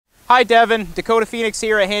Hi Devin, Dakota Phoenix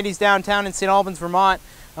here at Handy's downtown in St. Albans, Vermont.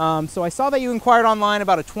 So I saw that you inquired online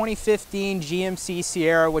about a 2015 GMC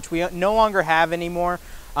Sierra, which we no longer have anymore.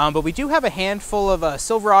 But we do have a handful of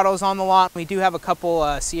Silverados on the lot. We do have a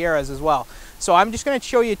couple Sierras as well. So I'm just going to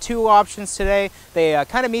show you two options today. They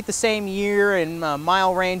kind of meet the same year and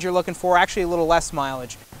mile range you're looking for, actually a little less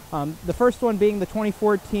mileage. The first one being the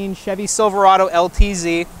 2014 Chevy Silverado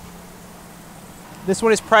LTZ. This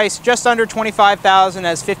one is priced just under $25,000,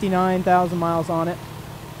 has 59,000 miles on it.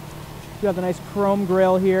 You have the nice chrome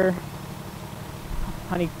grille here,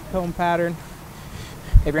 honeycomb pattern.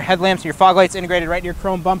 You have your headlamps and your fog lights integrated right in your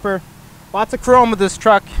chrome bumper. Lots of chrome with this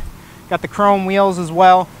truck. Got the chrome wheels as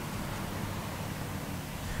well.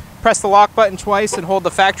 Press the lock button twice and hold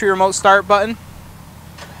the factory remote start button.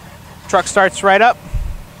 Truck starts right up.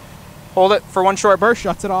 Hold it for one short burst,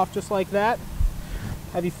 shuts it off just like that.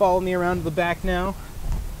 Have you follow me around to the back now.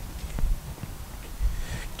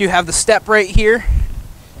 Do have the step right here.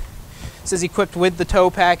 This is equipped with the tow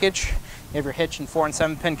package. You have your hitch and 4 and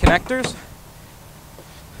 7 pin connectors.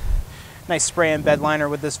 Nice spray and bed liner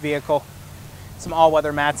with this vehicle. Some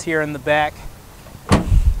all-weather mats here in the back.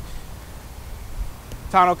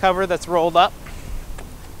 Tonneau cover that's rolled up.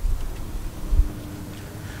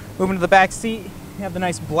 Moving to the back seat, you have the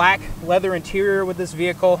nice black leather interior with this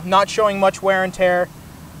vehicle, not showing much wear and tear.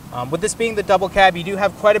 With this being the double cab, you do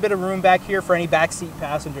have quite a bit of room back here for any back seat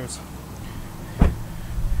passengers.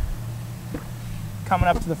 Coming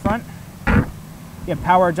up to the front, you have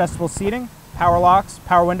power adjustable seating, power locks,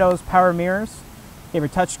 power windows, power mirrors. You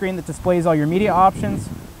have your touchscreen that displays all your media options,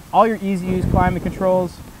 all your easy-use climate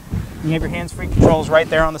controls. And you have your hands-free controls right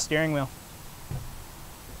there on the steering wheel.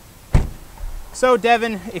 So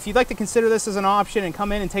Devin, if you'd like to consider this as an option and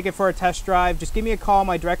come in and take it for a test drive, just give me a call.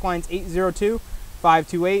 My direct line's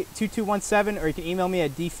 802-528-2217, or you can email me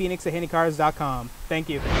at dphoenix@handycars.com. Thank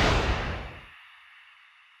you.